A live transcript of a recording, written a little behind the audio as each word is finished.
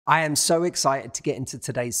I am so excited to get into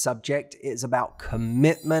today's subject. It's about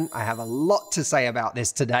commitment. I have a lot to say about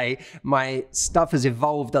this today. My stuff has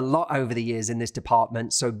evolved a lot over the years in this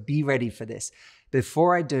department, so be ready for this.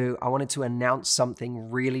 Before I do, I wanted to announce something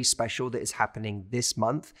really special that is happening this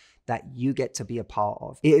month that you get to be a part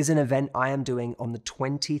of. It is an event I am doing on the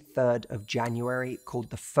 23rd of January called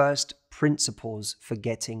the First Principles for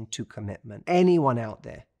Getting to Commitment. Anyone out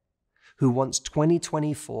there who wants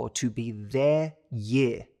 2024 to be their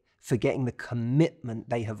year for getting the commitment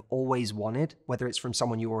they have always wanted, whether it's from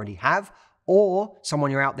someone you already have or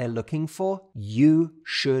someone you're out there looking for, you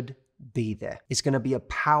should be there. It's going to be a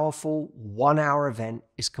powerful 1-hour event.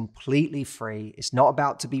 It's completely free. It's not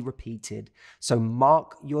about to be repeated. So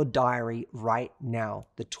mark your diary right now,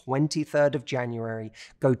 the 23rd of January.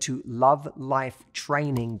 Go to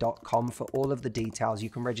lovelifetraining.com for all of the details.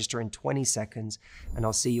 You can register in 20 seconds and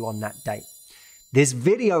I'll see you on that date. This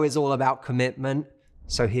video is all about commitment.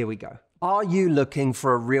 So here we go. Are you looking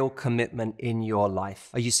for a real commitment in your life?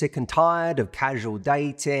 Are you sick and tired of casual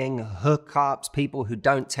dating, hookups, people who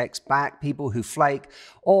don't text back, people who flake,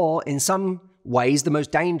 or in some ways, the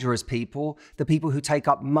most dangerous people, the people who take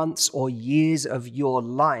up months or years of your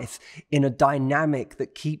life in a dynamic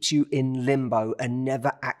that keeps you in limbo and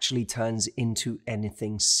never actually turns into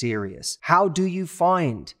anything serious? How do you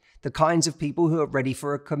find the kinds of people who are ready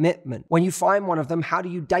for a commitment? When you find one of them, how do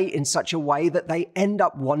you date in such a way that they end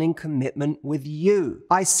up wanting commitment with you?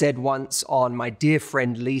 I said once on my dear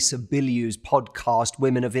friend Lisa Bilyeu's podcast,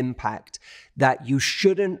 Women of Impact, that you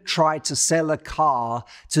shouldn't try to sell a car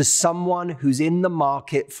to someone who's in the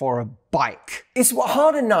market for a bike. It's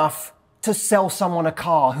hard enough to sell someone a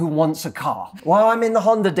car who wants a car. Well, I'm in the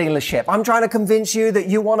Honda dealership. I'm trying to convince you that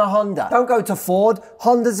you want a Honda. Don't go to Ford.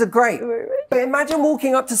 Hondas are great. But imagine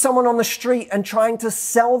walking up to someone on the street and trying to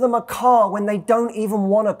sell them a car when they don't even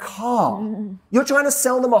want a car. You're trying to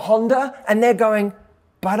sell them a Honda and they're going,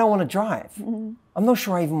 but I don't want to drive. I'm not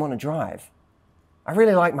sure I even want to drive. I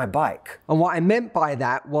really like my bike. And what I meant by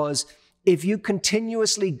that was, if you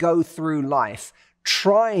continuously go through life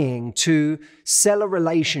trying to sell a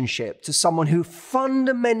relationship to someone who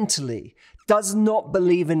fundamentally does not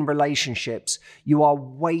believe in relationships, you are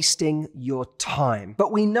wasting your time.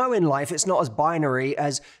 But we know in life it's not as binary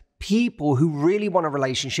as people who really want a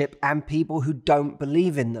relationship and people who don't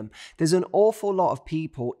believe in them. There's an awful lot of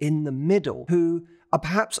people in the middle who are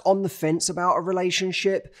perhaps on the fence about a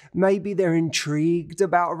relationship. Maybe they're intrigued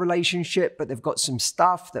about a relationship, but they've got some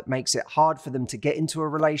stuff that makes it hard for them to get into a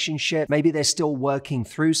relationship. Maybe they're still working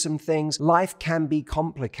through some things. Life can be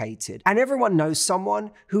complicated. And everyone knows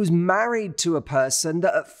someone who's married to a person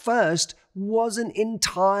that at first wasn't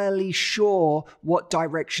entirely sure what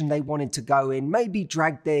direction they wanted to go in, maybe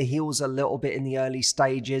dragged their heels a little bit in the early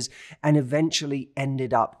stages, and eventually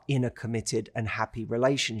ended up in a committed and happy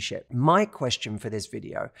relationship. My question for this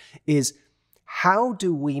video is, how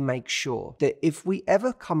do we make sure that if we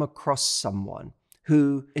ever come across someone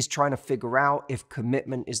who is trying to figure out if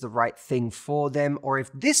commitment is the right thing for them, or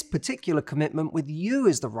if this particular commitment with you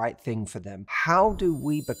is the right thing for them, how do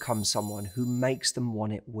we become someone who makes them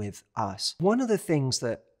want it with us? One of the things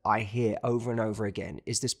that I hear over and over again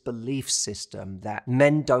is this belief system that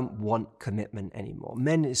men don't want commitment anymore.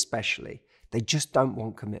 Men especially, they just don't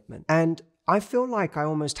want commitment. And I feel like I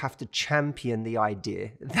almost have to champion the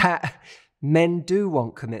idea that men do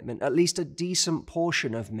want commitment, at least a decent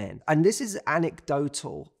portion of men. And this is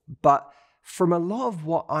anecdotal, but from a lot of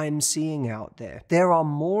what I'm seeing out there, there are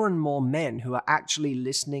more and more men who are actually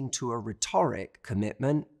listening to a rhetoric.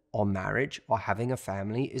 Commitment or marriage or having a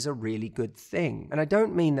family is a really good thing. And I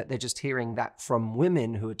don't mean that they're just hearing that from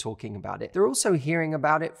women who are talking about it. They're also hearing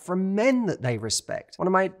about it from men that they respect. One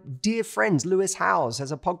of my dear friends, Lewis Howes,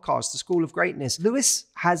 has a podcast, The School of Greatness. Lewis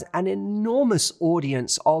has an enormous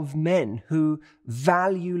audience of men who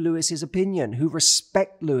value Lewis's opinion, who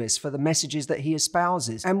respect Lewis for the messages that he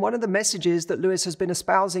espouses. And one of the messages that Lewis has been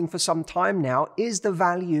espousing for some time now is the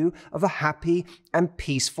value of a happy and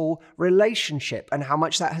peaceful relationship, and how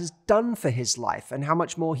much that has done for his life and how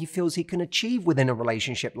much more he feels he can achieve within a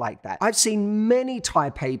relationship like that. I've seen many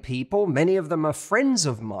Type A people, many of them are friends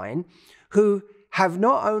of mine, who have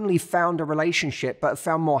not only found a relationship, but have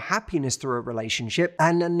found more happiness through a relationship,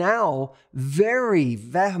 and are now very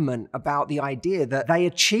vehement about the idea that they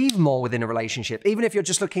achieve more within a relationship, even if you're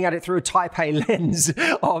just looking at it through a Type A lens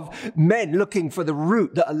of men looking for the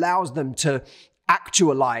route that allows them to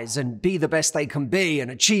actualize and be the best they can be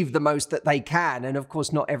and achieve the most that they can. And of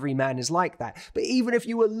course, not every man is like that. But even if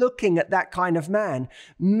you were looking at that kind of man,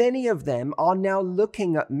 many of them are now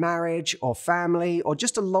looking at marriage or family or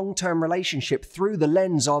just a long-term relationship through the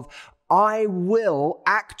lens of, I will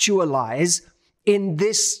actualize in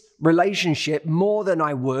this relationship more than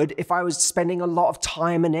I would if I was spending a lot of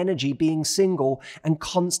time and energy being single and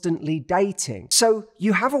constantly dating. So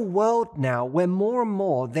you have a world now where more and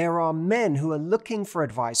more there are men who are looking for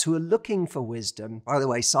advice, who are looking for wisdom. By the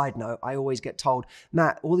way, side note, I always get told,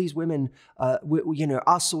 Matt, all these women,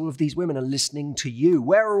 all of these women are listening to you.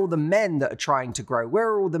 Where are all the men that are trying to grow? Where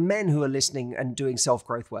are all the men who are listening and doing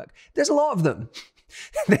self-growth work? There's a lot of them.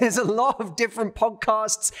 There's a lot of different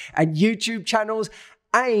podcasts and YouTube channels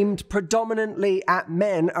aimed predominantly at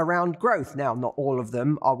men around growth. Now, not all of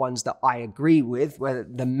them are ones that I agree with, where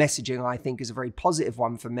the messaging I think is a very positive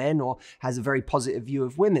one for men or has a very positive view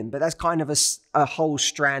of women, but that's kind of a whole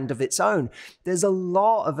strand of its own. There's a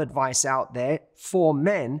lot of advice out there for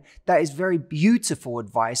men that is very beautiful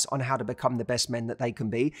advice on how to become the best men that they can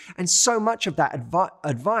be. And so much of that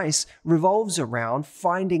advice revolves around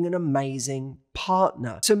finding an amazing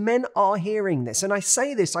partner. So men are hearing this. And I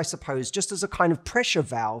say this, I suppose, just as a kind of pressure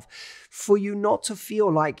valve for you not to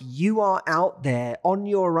feel like you are out there on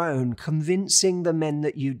your own convincing the men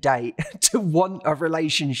that you date to want a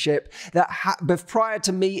relationship that prior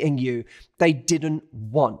to meeting you, they didn't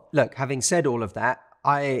want. Look, having said all of that,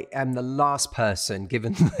 I am the last person,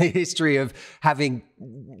 given the history of having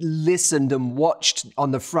listened and watched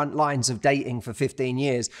on the front lines of dating for 15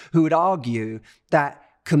 years, who would argue that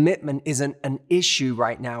commitment isn't an issue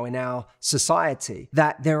right now in our society,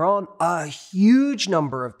 that there aren't a huge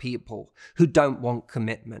number of people who don't want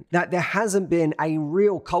commitment, that there hasn't been a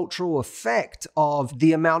real cultural effect of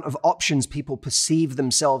the amount of options people perceive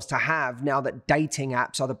themselves to have now that dating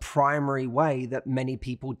apps are the primary way that many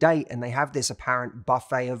people date and they have this apparent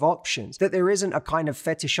buffet of options, that there isn't a kind of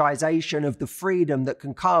fetishization of the freedom that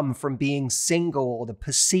can come from being single or the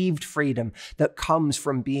perceived freedom that comes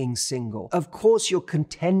from being single. Of course, you're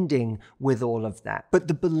contending with all of that. But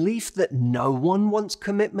the belief that no one wants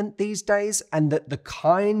commitment these days and that the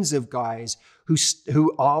kinds of guys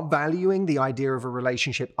who are valuing the idea of a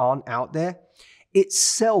relationship aren't out there,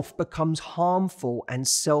 itself becomes harmful and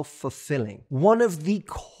self-fulfilling. One of the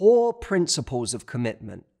core principles of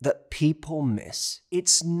commitment that people miss,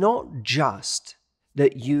 it's not just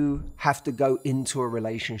that you have to go into a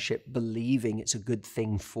relationship believing it's a good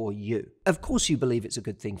thing for you. Of course you believe it's a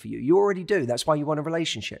good thing for you. You already do. That's why you want a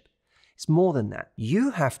relationship. It's more than that.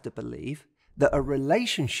 You have to believe that a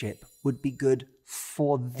relationship would be good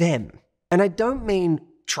for them. And I don't mean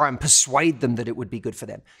try and persuade them that it would be good for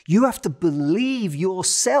them. You have to believe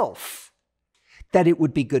yourself that it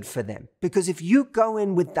would be good for them. Because if you go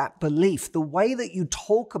in with that belief, the way that you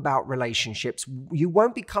talk about relationships, you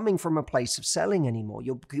won't be coming from a place of selling anymore.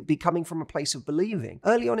 You'll be coming from a place of believing.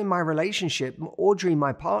 Early on in my relationship, Audrey,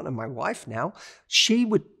 my partner, my wife now, she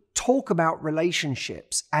would talk about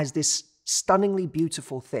relationships as this stunningly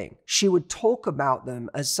beautiful thing. She would talk about them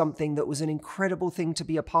as something that was an incredible thing to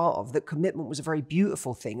be a part of, that commitment was a very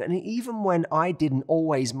beautiful thing. And even when I didn't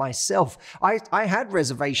always myself, I had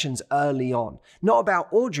reservations early on, not about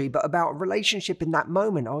Audrey, but about a relationship in that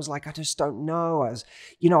moment. I was like, I just don't know.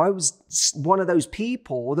 I was one of those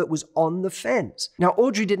people that was on the fence. Now,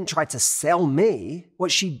 Audrey didn't try to sell me.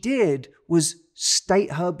 What she did was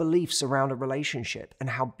state her beliefs around a relationship and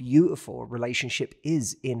how beautiful a relationship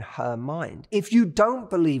is in her mind. If you don't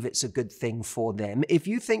believe it's a good thing for them, if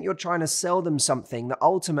you think you're trying to sell them something that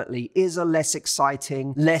ultimately is a less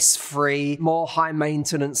exciting, less free, more high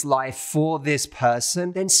maintenance life for this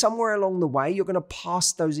person, then somewhere along the way, you're going to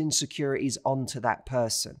pass those insecurities on to that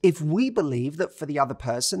person. If we believe that for the other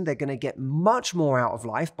person, they're going to get much more out of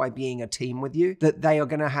life by being a team with you, that they are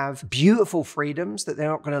going to have beautiful freedoms, that they're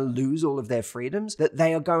not going to lose all of their freedoms, that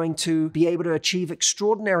they are going to be able to achieve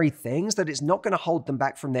extraordinary things, that it's not going to hold them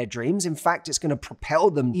back from their dreams. In fact, it's going to propel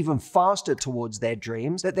them even faster towards their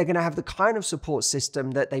dreams, that they're going to have the kind of support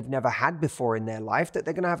system that they've never had before in their life, that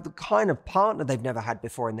they're going to have the kind of partner they've never had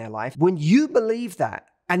before in their life. When you believe that,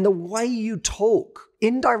 and the way you talk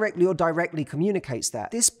indirectly or directly communicates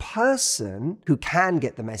that, this person who can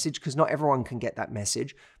get the message, because not everyone can get that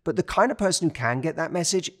message, but the kind of person who can get that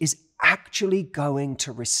message is actually going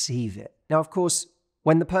to receive it. Now, of course,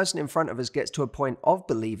 when the person in front of us gets to a point of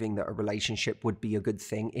believing that a relationship would be a good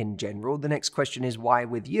thing in general, the next question is, why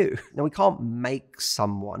with you? Now, we can't make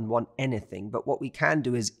someone want anything, but what we can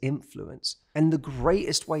do is influence. And the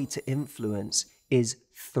greatest way to influence is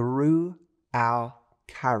through our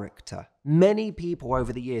character. Many people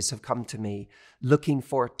over the years have come to me looking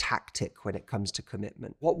for a tactic when it comes to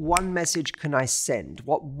commitment. What one message can I send?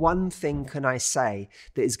 What one thing can I say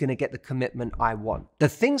that is going to get the commitment I want? The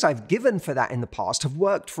things I've given for that in the past have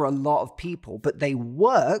worked for a lot of people, but they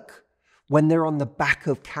work when they're on the back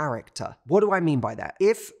of character. What do I mean by that?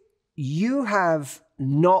 If you have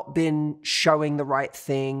not been showing the right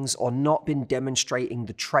things or not been demonstrating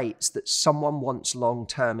the traits that someone wants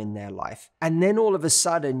long-term in their life. And then all of a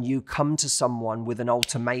sudden you come to someone with an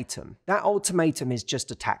ultimatum. That ultimatum is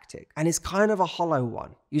just a tactic, and it's kind of a hollow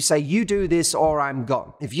one. You say, you do this or I'm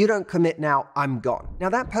gone. If you don't commit now, I'm gone. Now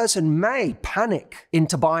that person may panic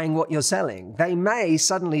into buying what you're selling. They may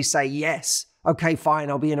suddenly say, yes, okay, fine,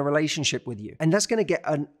 I'll be in a relationship with you. And that's going to get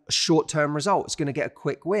a short-term result. It's going to get a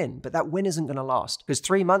quick win, but that win isn't going to last, because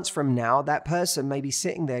 3 months from now, that person may be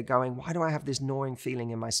sitting there going, why do I have this gnawing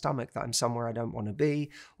feeling in my stomach that I'm somewhere I don't want to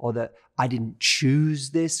be, or that I didn't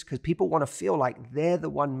choose this? Because people want to feel like they're the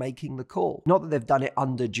one making the call, not that they've done it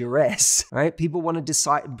under duress, right? People want to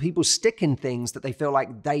decide, people stick in things that they feel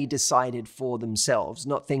like they decided for themselves,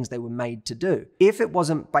 not things they were made to do. If it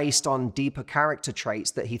wasn't based on deeper character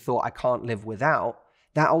traits that he thought I can't live without,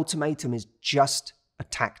 that ultimatum is just a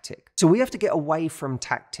tactic. So we have to get away from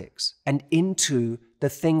tactics and into the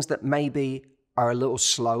things that maybe are a little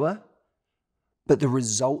slower, but the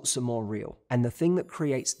results are more real. And the thing that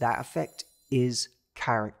creates that effect is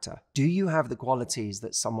character. Do you have the qualities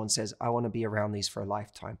that someone says, I want to be around these for a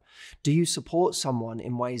lifetime? Do you support someone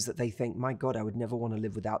in ways that they think, my God, I would never want to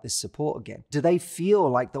live without this support again? Do they feel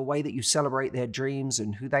like the way that you celebrate their dreams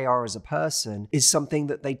and who they are as a person is something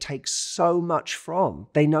that they take so much from?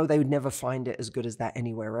 They know they would never find it as good as that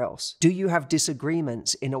anywhere else. Do you have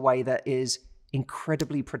disagreements in a way that is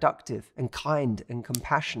incredibly productive and kind and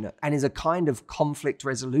compassionate, and is a kind of conflict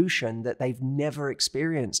resolution that they've never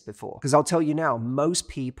experienced before? Because I'll tell you now, most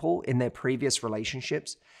people in their previous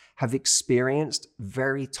relationships have experienced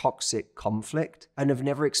very toxic conflict and have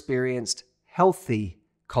never experienced healthy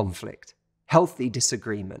conflict, healthy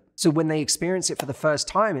disagreement. So when they experience it for the first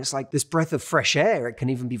time, it's like this breath of fresh air. It can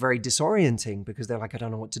even be very disorienting because they're like, I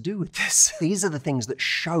don't know what to do with this. These are the things that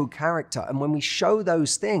show character. And when we show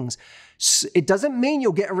those things, it doesn't mean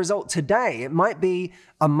you'll get a result today. It might be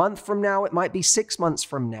a month from now. It might be 6 months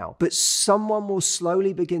from now. But someone will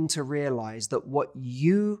slowly begin to realize that what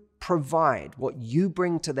you provide, what you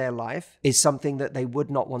bring to their life, is something that they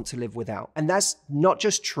would not want to live without. And that's not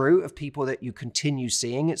just true of people that you continue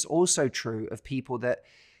seeing. It's also true of people that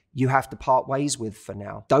you have to part ways with for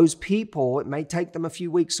now. Those people, it may take them a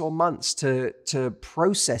few weeks or months to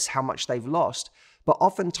process how much they've lost. But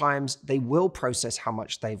oftentimes they will process how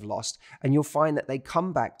much they've lost, and you'll find that they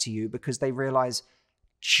come back to you because they realize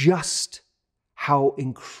just how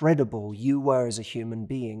incredible you were as a human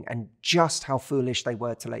being and just how foolish they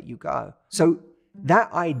were to let you go. So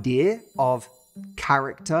that idea of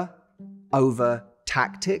character over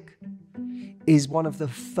tactic is one of the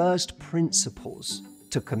first principles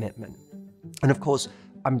to commitment. And of course,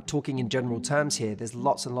 I'm talking in general terms here. There's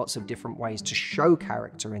lots and lots of different ways to show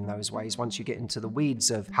character in those ways. Once you get into the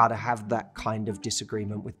weeds of how to have that kind of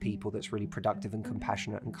disagreement with people that's really productive and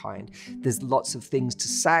compassionate and kind, there's lots of things to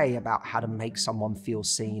say about how to make someone feel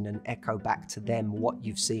seen and echo back to them what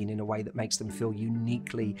you've seen in a way that makes them feel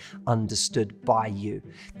uniquely understood by you.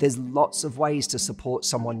 There's lots of ways to support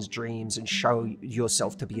someone's dreams and show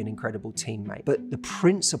yourself to be an incredible teammate. But the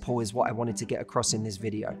principle is what I wanted to get across in this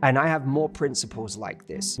video. And I have more principles like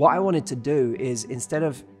this. What I wanted to do is, instead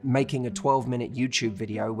of making a 12-minute YouTube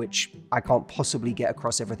video, which I can't possibly get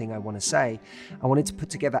across everything I want to say, I wanted to put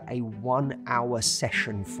together a 1-hour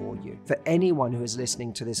session for you. For anyone who is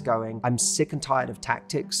listening to this going, I'm sick and tired of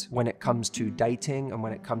tactics when it comes to dating and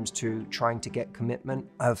when it comes to trying to get commitment,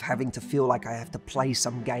 of having to feel like I have to play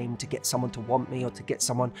some game to get someone to want me or to get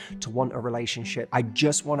someone to want a relationship. I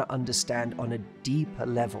just want to understand on a deeper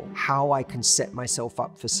level how I can set myself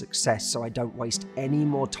up for success so I don't waste any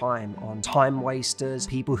more time on time wasters,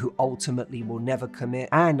 people who ultimately will never commit.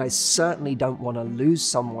 And I certainly don't want to lose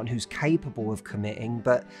someone who's capable of committing,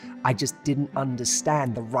 but I just didn't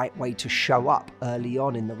understand the right way to show up early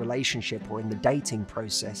on in the relationship or in the dating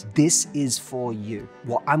process. This is for you.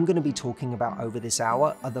 What I'm going to be talking about over this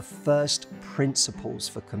hour are the first principles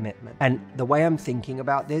for commitment. And the way I'm thinking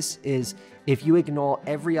about this is, if you ignore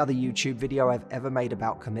every other YouTube video I've ever made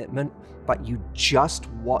about commitment, but you just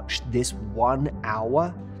watch this 1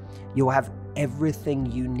 hour, you'll have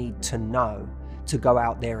everything you need to know to go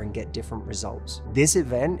out there and get different results. This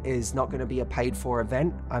event is not going to be a paid for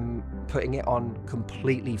event. I'm putting it on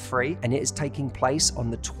completely free, and it is taking place on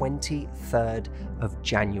the 23rd of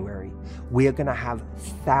January. We are going to have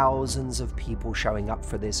thousands of people showing up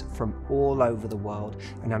for this from all over the world,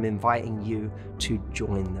 and I'm inviting you to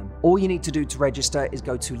join them. All you need to do to register is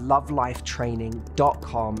go to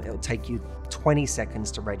lovelifetraining.com. It'll take you 20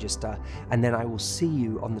 seconds to register, and then I will see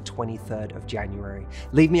you on the 23rd of January.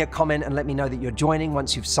 Leave me a comment and let me know that you're joining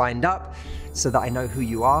once you've signed up so that I know who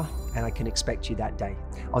you are and I can expect you that day.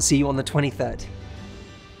 I'll see you on the 23rd.